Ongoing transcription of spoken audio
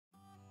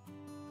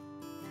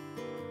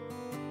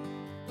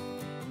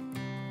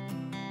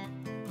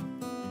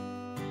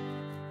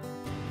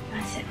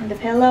sit on the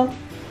pillow?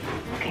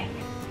 Okay,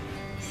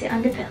 sit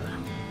on the pillow.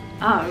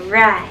 All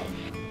right.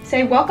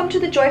 Say welcome to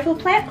the Joyful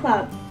Plant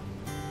Club.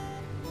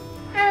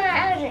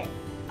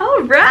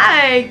 All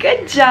right,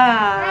 good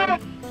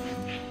job.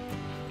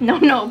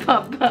 No,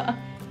 Papa.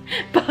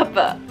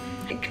 Papa,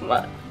 come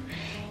on.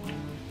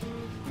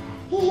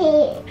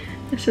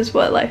 This is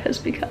what life has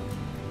become.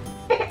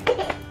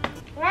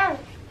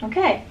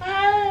 Okay.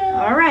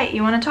 All right,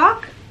 you want to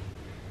talk?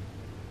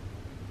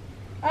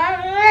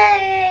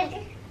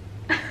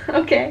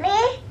 Okay.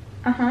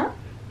 Uh-huh.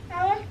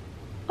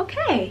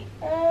 Okay.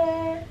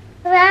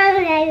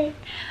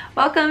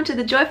 Welcome to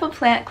the Joyful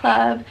Plant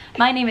Club.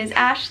 My name is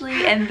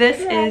Ashley and this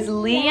is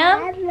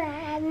Liam.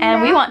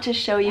 And we want to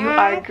show you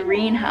our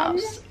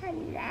greenhouse.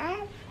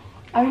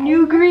 Our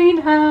new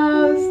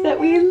greenhouse that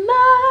we love.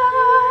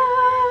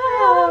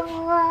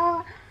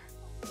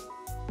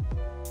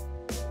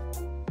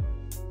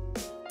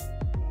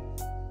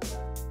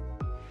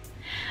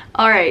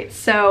 Alright,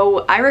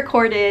 so I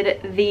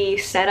recorded the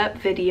setup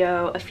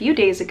video a few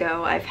days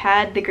ago. I've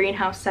had the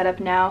greenhouse set up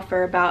now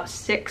for about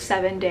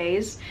 6-7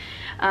 days,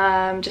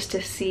 just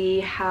to see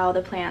how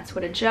the plants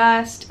would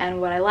adjust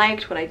and what I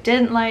liked, what I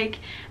didn't like,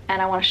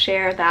 and I want to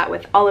share that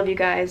with all of you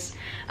guys.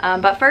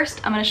 But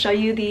first, I'm going to show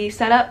you the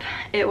setup.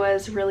 It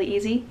was really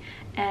easy,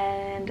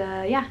 and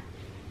yeah,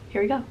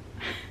 here we go.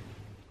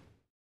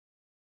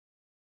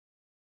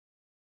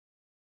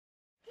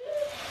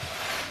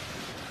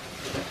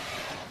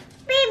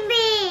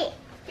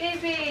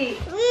 Baby!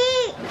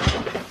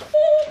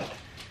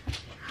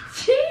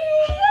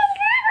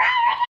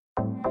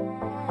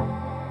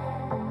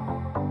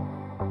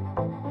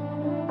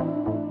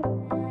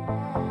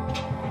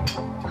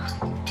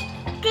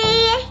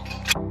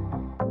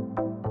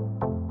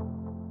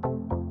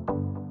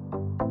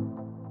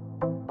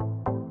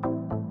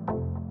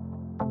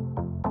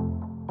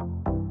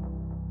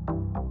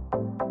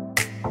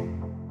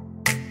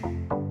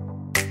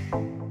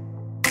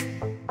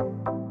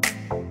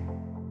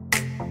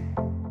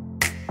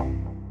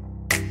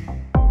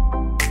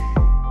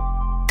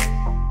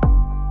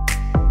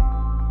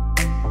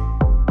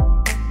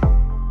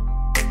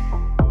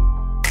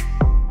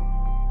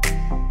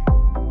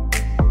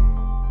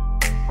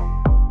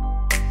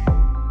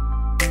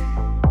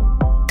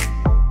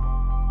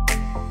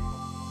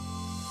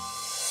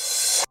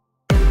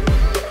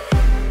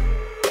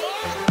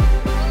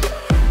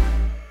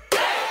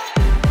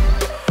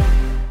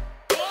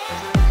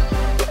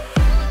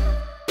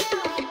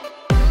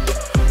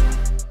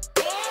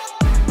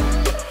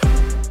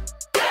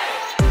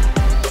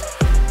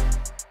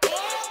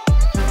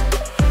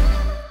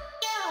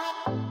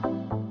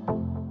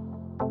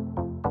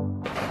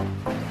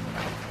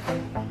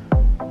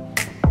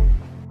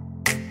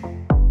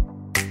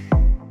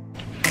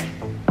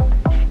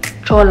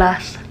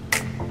 Cholas.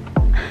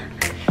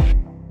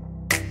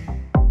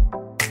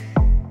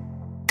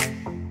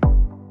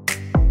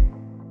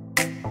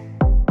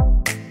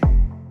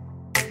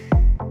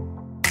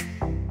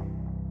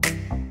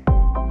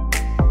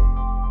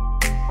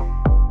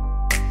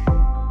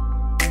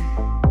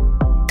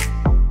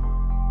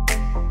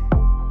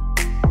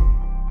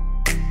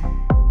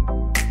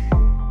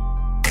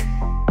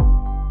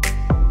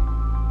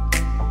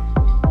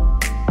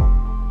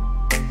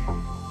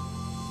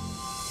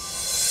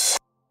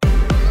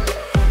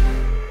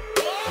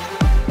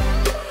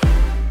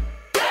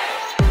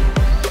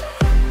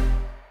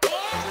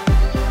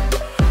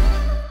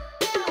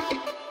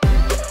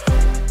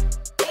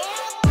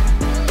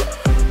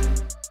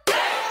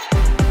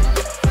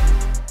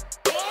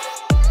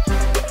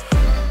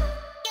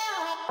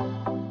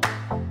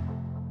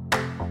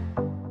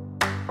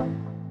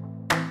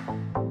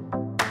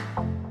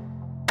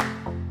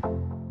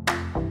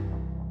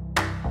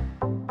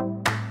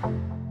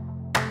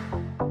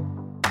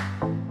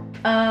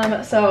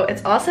 So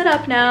it's all set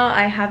up now.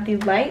 I have the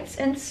lights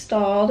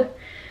installed.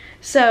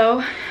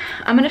 So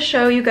I'm gonna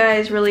show you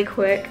guys really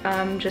quick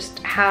just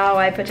how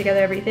I put together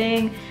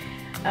everything,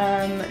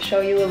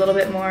 show you a little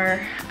bit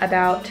more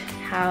about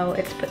how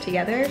it's put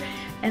together,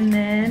 and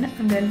then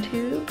I'm going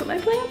to put my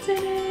plants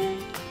in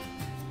it.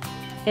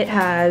 It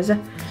has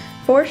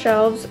 4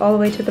 shelves all the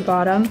way to the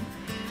bottom.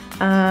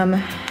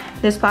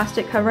 This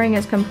plastic covering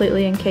is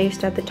completely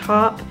encased at the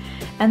top,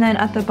 and then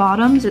at the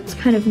bottoms it's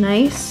kind of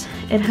nice.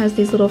 It has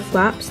these little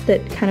flaps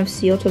that kind of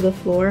seal to the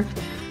floor.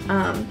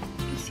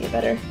 See it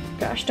better.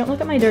 Gosh, don't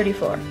look at my dirty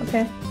floor,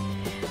 okay?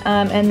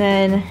 And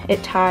then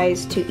it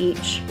ties to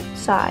each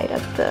side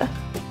of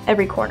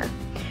every corner.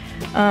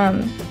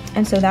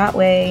 And so that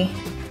way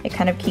it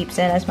kind of keeps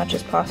in as much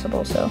as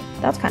possible, so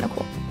that's kind of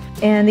cool.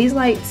 And these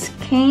lights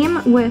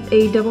came with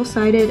a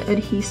double-sided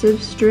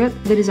adhesive strip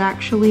that is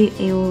actually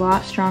a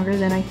lot stronger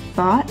than I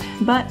thought,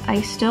 but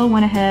I still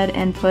went ahead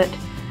and put,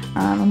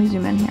 let me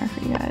zoom in here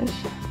for you guys.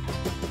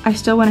 I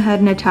still went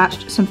ahead and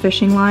attached some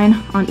fishing line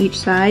on each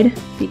side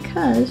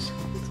because,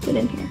 let's get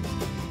in here.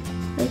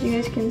 As you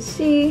guys can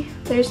see,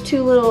 there's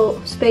 2 little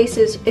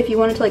spaces. If you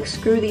wanted to like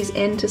screw these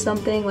into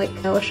something like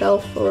a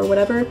shelf or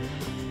whatever,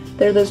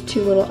 there are those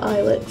 2 little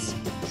eyelets.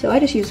 So I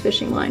just use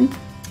fishing line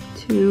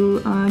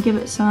to give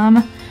it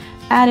some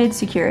added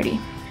security.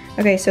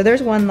 Okay, so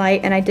there's one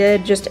light, and I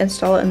did just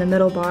install it in the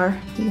middle bar.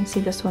 You can see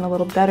this one a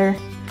little better.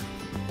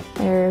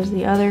 There's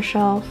the other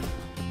shelf.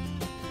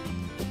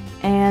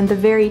 And the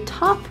very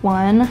top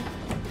one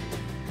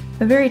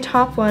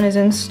is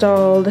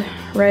installed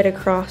right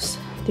across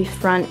the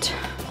front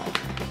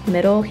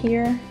middle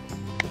here.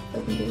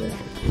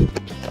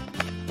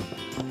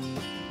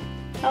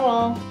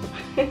 Oh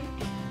well.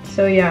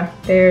 So yeah,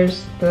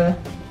 there's the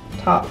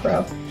top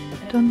row.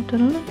 Dun,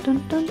 dun, dun,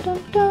 dun, dun,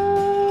 dun,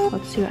 dun.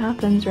 Let's see what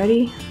happens.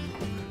 Ready?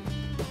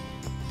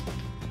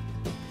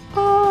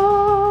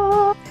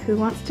 Oh, who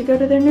wants to go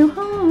to their new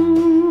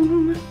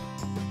home? What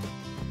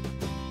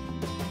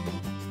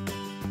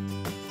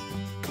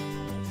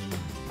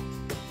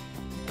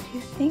do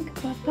you think,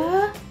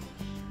 Papa?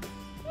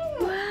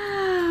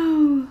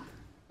 Wow.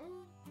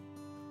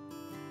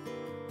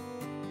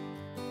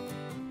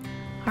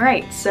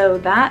 Alright, so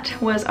that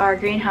was our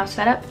greenhouse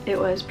setup. It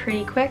was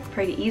pretty quick,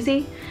 pretty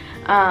easy.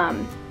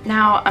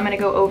 Now I'm going to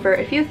go over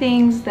a few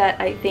things that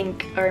I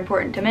think are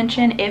important to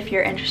mention if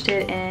you're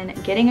interested in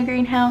getting a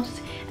greenhouse,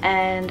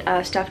 and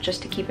stuff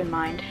just to keep in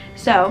mind.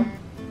 So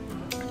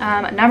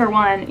number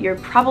one, you're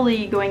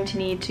probably going to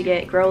need to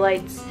get grow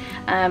lights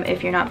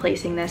if you're not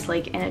placing this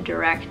like in a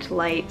direct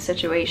light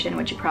situation,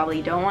 which you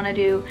probably don't want to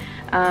do.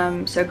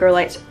 So grow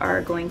lights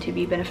are going to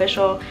be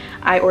beneficial.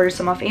 I ordered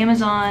some off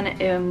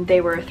Amazon.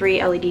 They were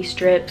 3 LED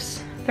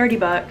strips, 30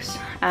 bucks,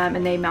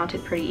 and they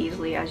mounted pretty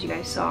easily, as you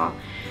guys saw.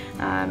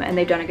 And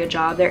they've done a good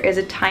job. There is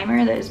a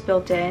timer that is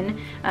built in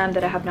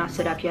that I have not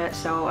set up yet,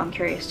 so I'm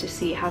curious to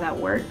see how that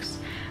works.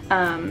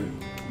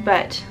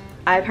 But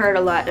I've heard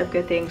a lot of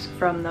good things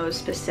from those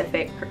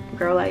specific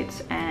grow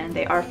lights, and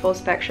they are full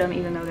spectrum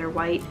even though they're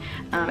white.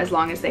 As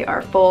long as they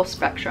are full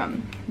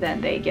spectrum, then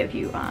they give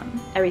you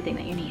everything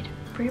that you need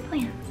for your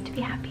plants to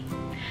be happy.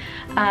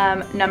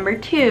 Number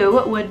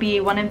two would be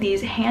one of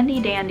these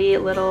handy dandy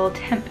little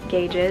temp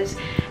gauges,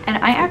 and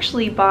I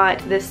actually bought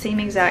this same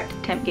exact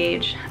temp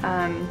gauge,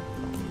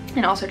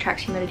 and also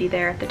tracks humidity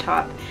there at the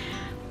top,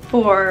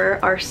 for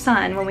our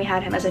son when we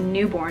had him as a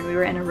newborn. We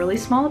were in a really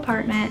small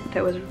apartment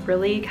that was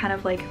really kind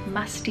of like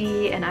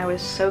musty, and I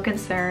was so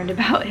concerned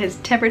about his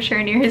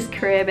temperature near his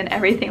crib and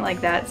everything like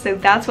that. So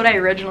that's what I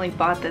originally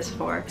bought this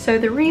for. So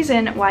the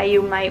reason why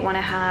you might want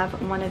to have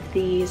one of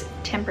these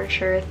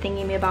temperature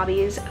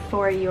thingy-mabobbies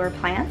for your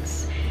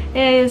plants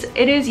is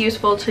it is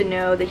useful to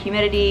know the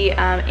humidity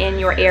in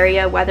your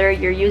area, whether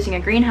you're using a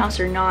greenhouse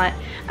or not.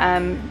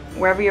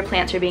 Wherever your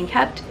plants are being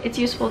kept, it's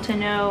useful to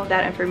know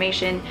that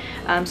information,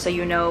 so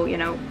you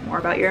know more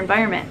about your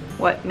environment.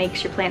 What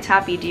makes your plants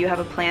happy? Do you have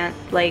a plant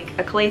like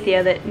a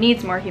calathea that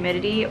needs more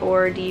humidity,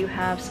 or do you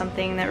have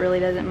something that really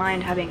doesn't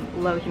mind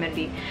having low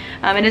humidity?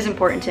 It is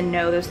important to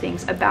know those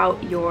things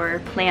about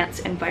your plant's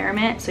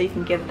environment so you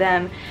can give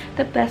them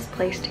the best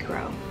place to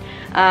grow.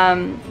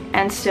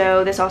 And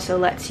so this also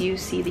lets you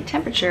see the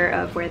temperature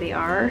of where they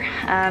are,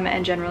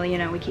 and generally,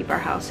 we keep our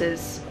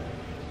houses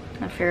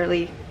a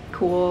fairly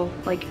cool,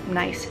 like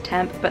nice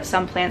temp, but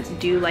some plants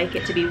do like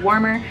it to be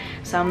warmer,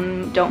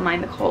 some don't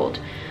mind the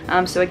cold.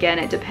 So again,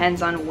 it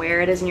depends on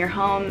where it is in your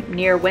home.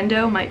 Near a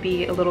window might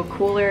be a little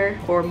cooler,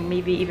 or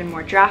maybe even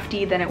more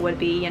drafty than it would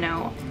be,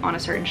 on a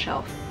certain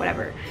shelf,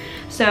 whatever.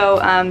 So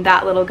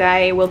that little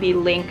guy will be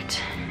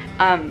linked.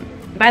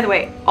 By the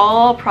way,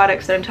 all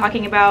products that I'm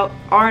talking about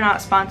are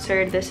not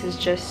sponsored. This is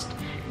just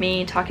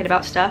me talking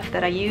about stuff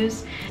that I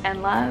use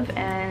and love,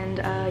 and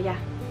yeah.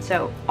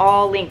 So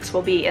all links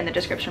will be in the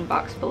description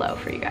box below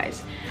for you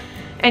guys.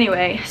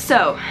 Anyway,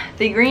 so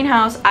the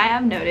greenhouse, I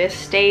have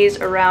noticed,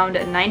 stays around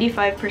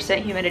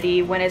 95%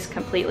 humidity when it's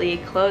completely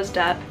closed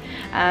up,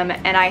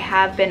 and I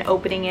have been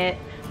opening it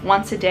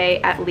once a day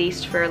at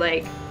least for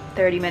like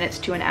 30 minutes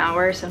to an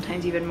hour,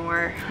 sometimes even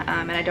more,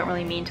 and I don't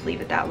really mean to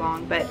leave it that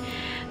long, but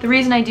the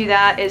reason I do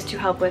that is to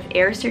help with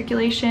air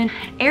circulation.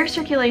 Air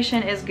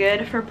circulation is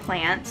good for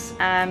plants,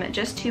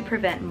 just to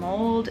prevent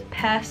mold,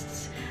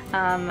 pests,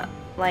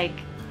 like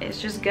it's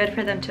just good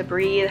for them to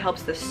breathe. It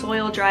helps the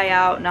soil dry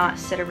out, not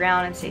sit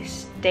around and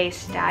stay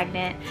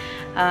stagnant.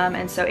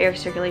 And so air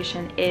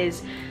circulation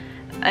is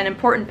an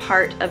important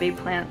part of a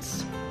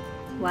plant's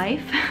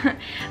life,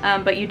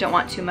 but you don't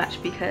want too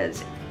much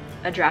because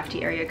a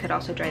drafty area could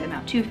also dry them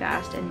out too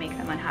fast and make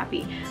them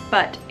unhappy.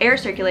 But air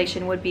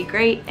circulation would be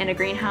great in a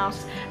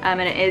greenhouse,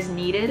 and it is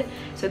needed.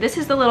 So this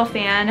is the little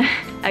fan.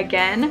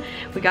 Again,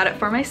 we got it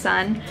for my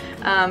son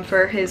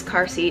for his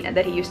car seat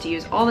that he used to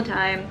use all the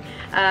time,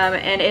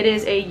 and it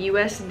is a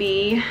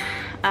USB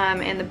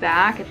in the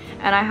back,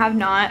 and I have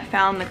not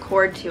found the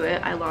cord to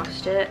it. I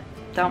lost it,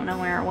 don't know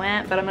where it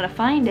went, but I'm gonna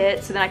find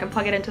it so then I can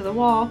plug it into the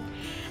wall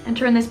and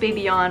turn this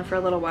baby on for a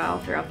little while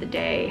throughout the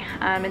day,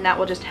 and that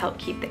will just help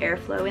keep the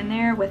airflow in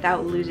there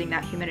without losing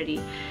that humidity.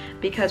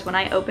 Because when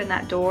I open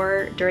that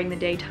door during the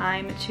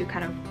daytime to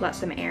kind of let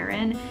some air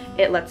in,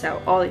 it lets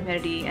out all the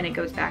humidity and it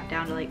goes back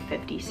down to like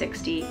 50,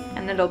 60,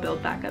 and then it'll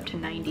build back up to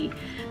 90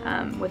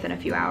 within a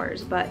few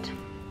hours. But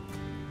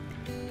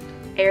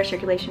air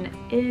circulation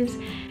is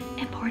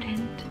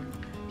important.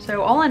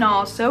 So all in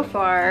all, so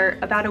far,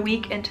 about a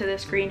week into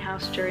this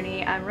greenhouse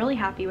journey, I'm really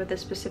happy with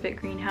this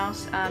specific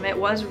greenhouse. It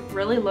was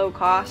really low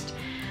cost.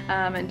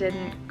 It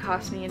didn't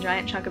cost me a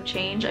giant chunk of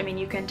change. I mean,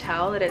 you can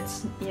tell that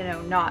it's, you know,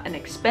 not an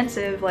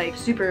expensive, like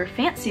super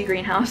fancy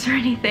greenhouse or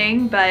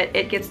anything, but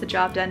it gets the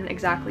job done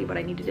exactly what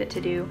I needed it to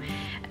do.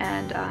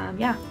 And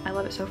yeah, I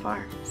love it so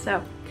far.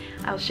 So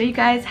I'll show you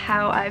guys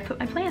how I put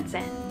my plants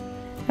in.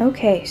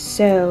 Okay,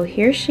 so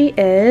here she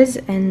is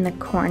in the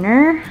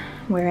corner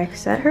where I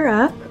set her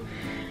up.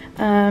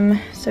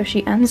 So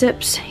she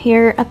unzips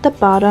here at the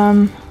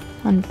bottom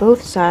on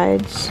both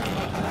sides.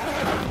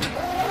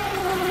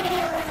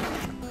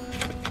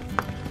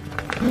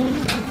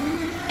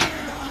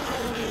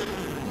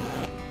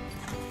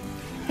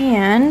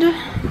 And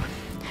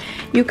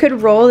you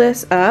could roll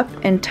this up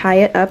and tie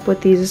it up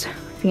with these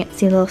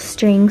fancy little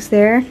strings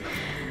there,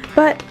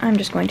 but I'm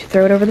just going to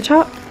throw it over the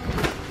top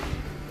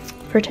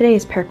for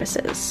today's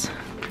purposes.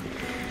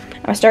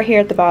 I'll start here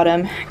at the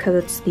bottom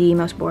because it's the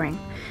most boring.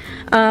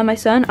 My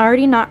son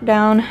already knocked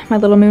down my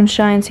little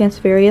moonshine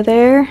sansevieria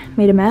there,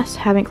 made a mess,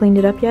 haven't cleaned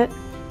it up yet,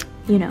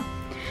 you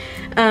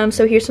know.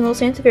 So here's some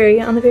little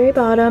sansevieria on the very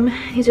bottom.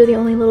 These are the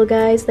only little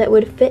guys that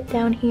would fit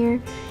down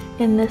here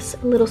in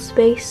this little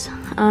space.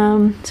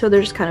 So they're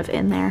just kind of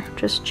in there,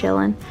 just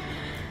chilling.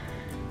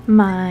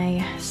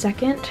 My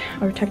second,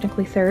 or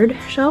technically third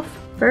shelf.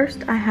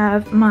 First, I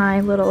have my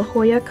little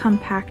Hoya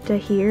compacta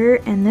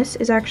here, and this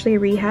is actually a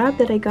rehab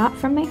that I got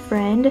from my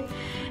friend.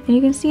 And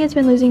you can see it's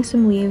been losing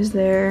some leaves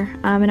there.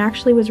 And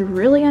actually was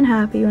really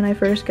unhappy when I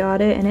first got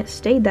it, and it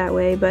stayed that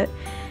way, but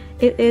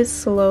it is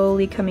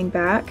slowly coming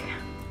back.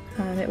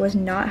 It was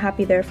not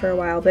happy there for a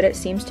while, but it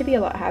seems to be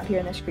a lot happier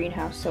in this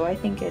greenhouse, so I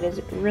think it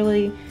is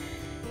really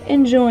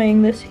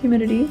enjoying this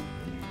humidity.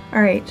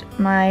 Alright,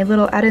 my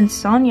little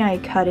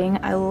Adansonii cutting.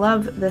 I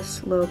love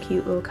this little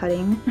cute little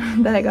cutting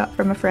that I got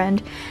from a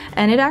friend,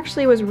 and it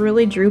actually was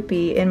really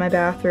droopy in my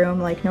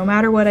bathroom. Like, no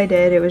matter what I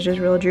did, it was just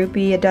real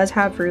droopy. It does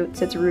have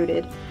roots, it's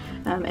rooted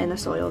in the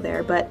soil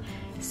there, but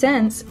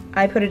since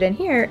I put it in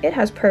here, it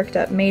has perked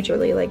up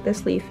majorly. Like,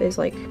 this leaf is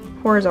like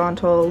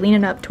horizontal,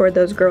 leaning up toward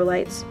those grow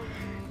lights.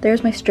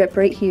 There's my strip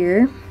right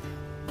here.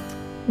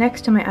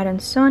 Next to my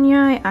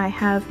Adansonii, I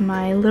have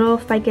my little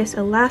Ficus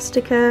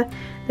elastica.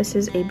 This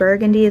is a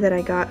burgundy that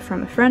I got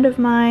from a friend of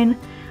mine.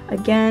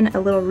 Again, a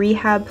little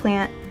rehab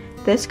plant.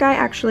 This guy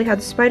actually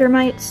had spider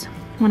mites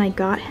when I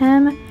got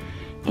him,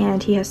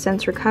 and he has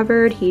since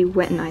recovered. He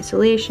went in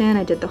isolation.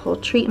 I did the whole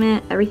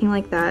treatment, everything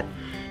like that.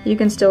 You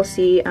can still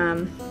see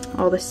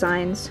all the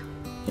signs.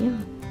 Yeah.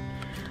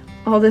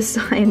 All the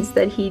signs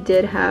that he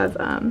did have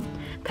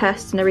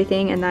pests and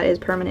everything, and that is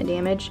permanent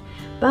damage.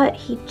 But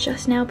he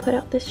just now put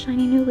out this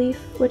shiny new leaf,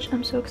 which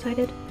I'm so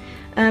excited.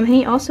 And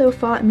he also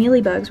fought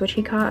mealybugs, which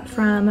he caught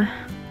from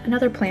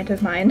another plant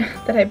of mine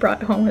that I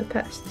brought home with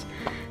pests.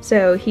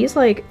 So he's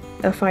like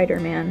a fighter,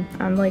 man.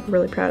 I'm like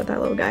really proud of that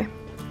little guy.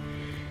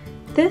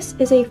 This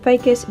is a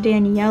Ficus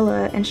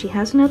Daniela, and she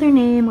has another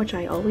name, which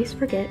I always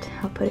forget.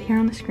 I'll put it here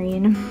on the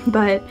screen.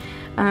 But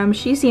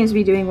she seems to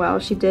be doing well.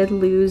 She did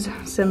lose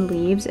some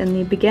leaves in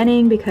the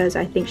beginning because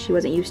I think she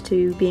wasn't used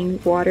to being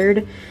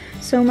watered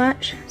so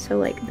much. So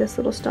like this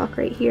little stalk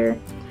right here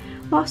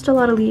lost a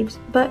lot of leaves,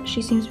 but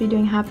she seems to be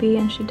doing happy,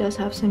 and she does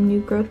have some new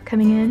growth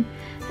coming in,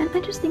 and I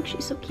just think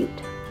she's so cute.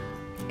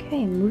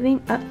 Okay, moving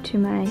up to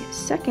my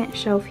second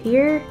shelf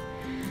here.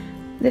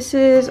 This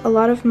is a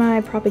lot of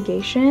my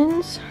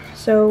propagations.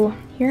 So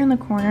here in the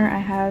corner I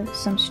have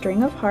some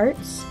string of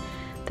hearts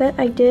that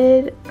I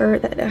did, or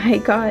that I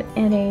got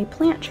in a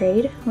plant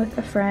trade with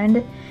a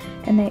friend,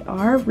 and they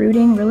are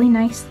rooting really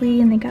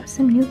nicely, and they got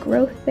some new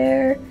growth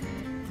there.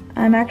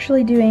 I'm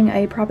actually doing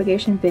a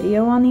propagation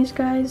video on these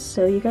guys,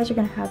 so you guys are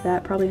gonna have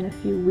that probably in a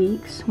few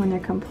weeks when they're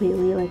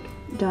completely like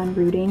done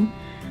rooting.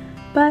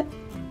 But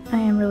I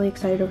am really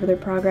excited over their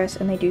progress,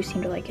 and they do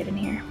seem to like it in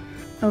here.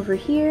 Over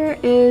here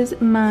is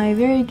my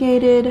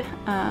variegated,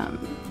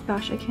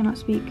 gosh, I cannot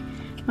speak,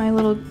 my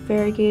little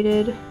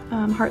variegated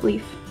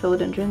heartleaf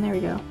philodendron, there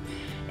we go,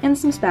 and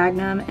some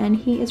sphagnum, and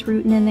he is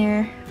rooting in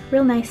there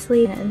real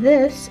nicely. And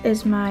this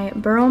is my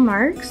burl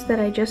marks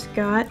that I just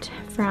got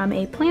from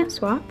a plant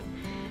swap,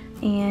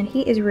 and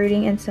he is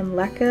rooting in some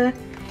leca,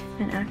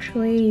 and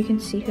actually you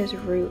can see his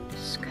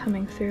roots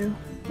coming through.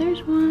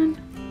 There's one.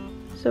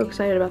 So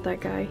excited about that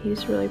guy,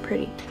 he's really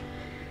pretty.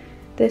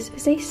 This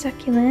is a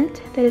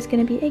succulent that is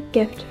going to be a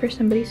gift for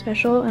somebody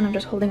special, and I'm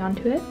just holding on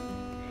to it.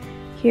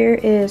 Here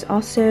is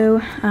also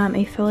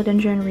a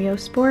philodendron Rio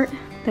Sport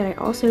that I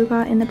also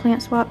got in the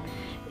plant swap.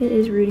 It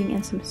is rooting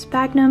in some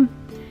sphagnum.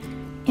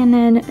 And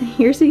then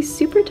here's a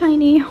super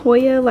tiny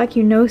Hoya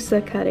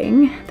lacunosa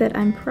cutting that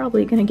I'm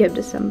probably gonna give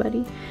to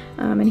somebody.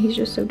 And he's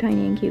just so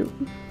tiny and cute.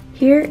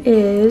 Here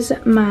is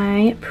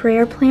my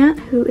prayer plant,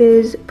 who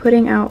is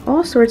putting out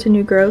all sorts of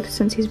new growth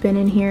since he's been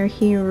in here.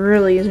 He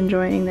really is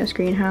enjoying this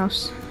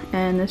greenhouse,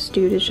 and this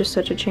dude is just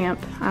such a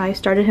champ. I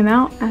started him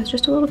out as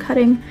just a little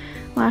cutting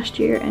last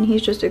year, and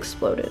he's just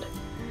exploded.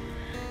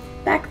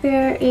 Back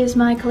there is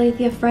my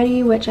Calathea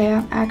Freddy, which I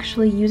am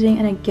actually using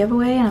in a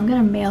giveaway, and I'm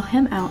gonna mail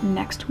him out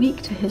next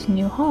week to his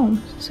new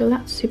home. So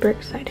that's super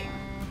exciting.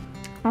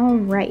 All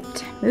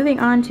right, moving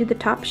on to the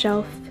top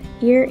shelf.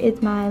 Here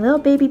is my little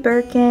baby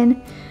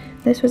Birkin.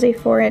 This was a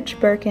 4-inch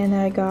Birkin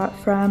that I got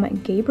from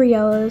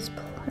Gabriella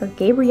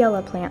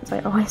Plants. I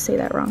always say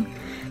that wrong.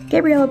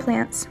 Gabriella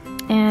Plants.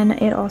 And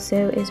it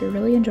also is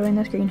really enjoying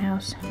this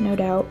greenhouse, no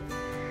doubt.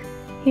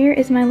 Here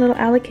is my little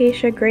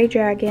Alocasia Grey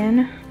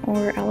Dragon,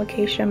 or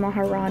Alocasia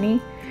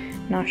Maharani.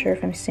 Not sure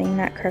if I'm saying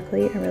that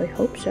correctly, I really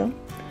hope so.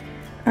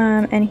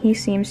 And he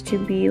seems to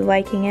be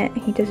liking it.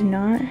 He does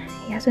not.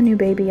 He has a new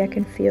baby, I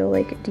can feel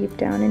like deep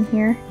down in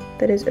here,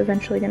 that is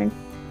eventually gonna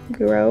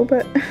grow,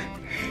 but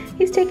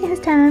he's taking his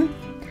time,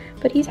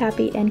 but he's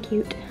happy and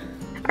cute.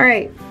 All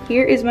right,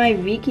 here is my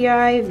Vicky.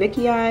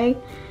 I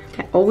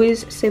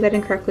always say that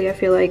incorrectly, I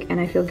feel like, and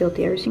I feel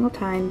guilty every single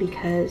time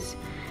because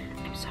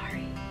I'm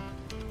sorry.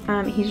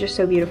 He's just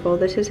so beautiful.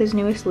 This is his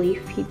newest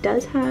leaf. He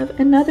does have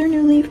another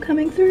new leaf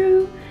coming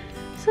through.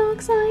 So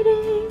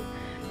exciting.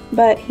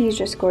 But he's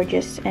just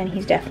gorgeous, and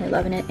he's definitely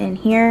loving it in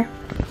here.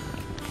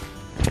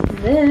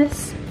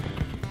 This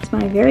is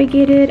my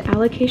variegated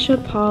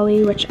Alocasia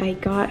Polly, which I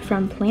got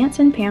from Plants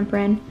and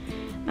Pamperin'.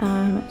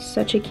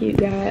 Such a cute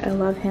guy, I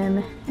love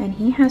him. And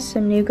he has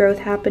some new growth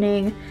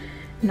happening.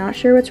 Not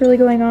sure what's really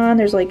going on.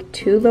 There's like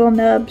 2 little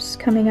nubs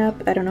coming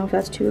up. I don't know if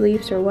that's 2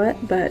 leaves or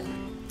what, but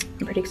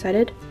I'm pretty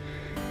excited.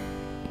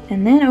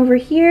 And then over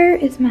here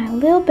is my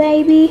little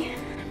baby,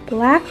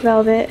 Black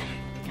Velvet.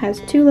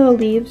 Has 2 little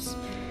leaves.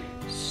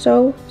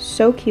 So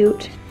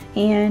cute.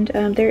 And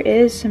there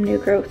is some new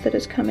growth that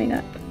is coming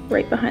up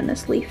right behind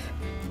this leaf.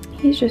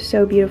 He's just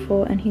so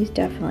beautiful, and he's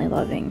definitely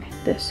loving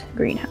this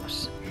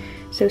greenhouse.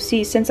 So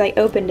see, since I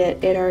opened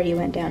it, it already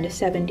went down to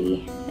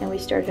 70, and we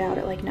started out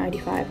at like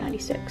 95,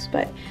 96,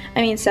 but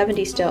I mean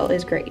 70 still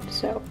is great.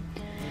 So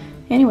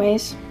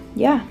anyways,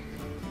 yeah.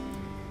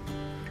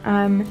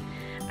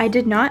 I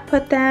did not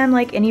put them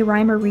like any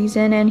rhyme or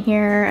reason in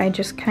here. I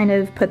just kind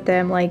of put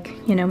them like,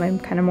 you know, my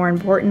kind of more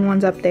important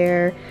ones up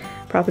there.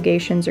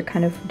 Propagations are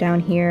kind of down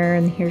here,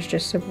 and here's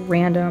just some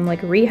random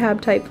like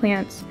rehab type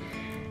plants.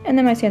 And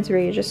then my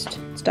Sansevieria, just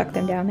stuck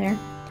them down there.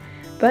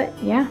 But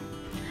yeah.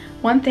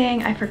 One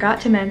thing I forgot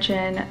to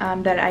mention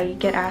that I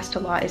get asked a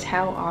lot is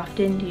how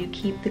often do you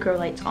keep the grow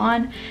lights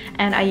on?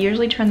 And I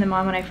usually turn them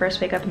on when I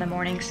first wake up in the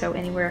morning, so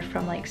anywhere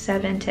from like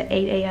 7 to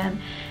 8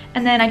 a.m.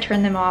 And then I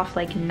turn them off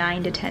like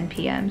 9 to 10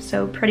 p.m.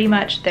 So pretty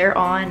much they're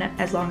on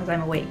as long as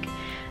I'm awake.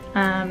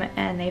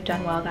 And they've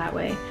done well that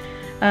way.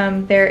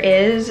 There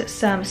is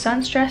some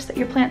sun stress that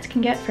your plants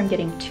can get from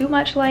getting too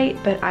much light,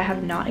 but I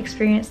have not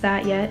experienced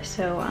that yet,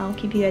 so I'll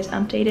keep you guys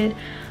updated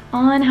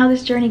on how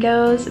this journey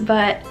goes.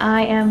 But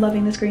I am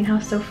loving this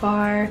greenhouse so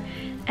far,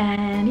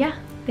 and yeah,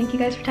 thank you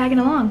guys for tagging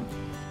along.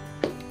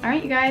 All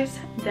right, you guys,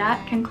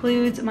 that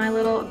concludes my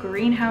little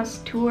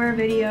greenhouse tour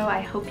video.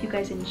 I hope you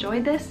guys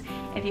enjoyed this.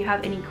 If you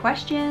have any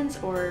questions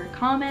or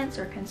comments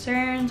or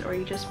concerns, or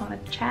you just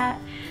want to chat,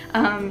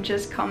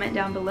 just comment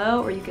down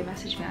below, or you can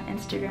message me on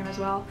Instagram as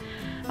well.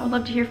 I would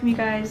love to hear from you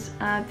guys.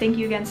 Thank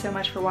you again so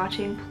much for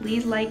watching.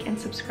 Please like and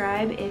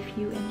subscribe if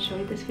you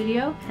enjoyed this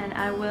video, and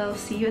I will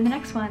see you in the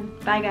next one.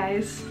 Bye,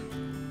 guys.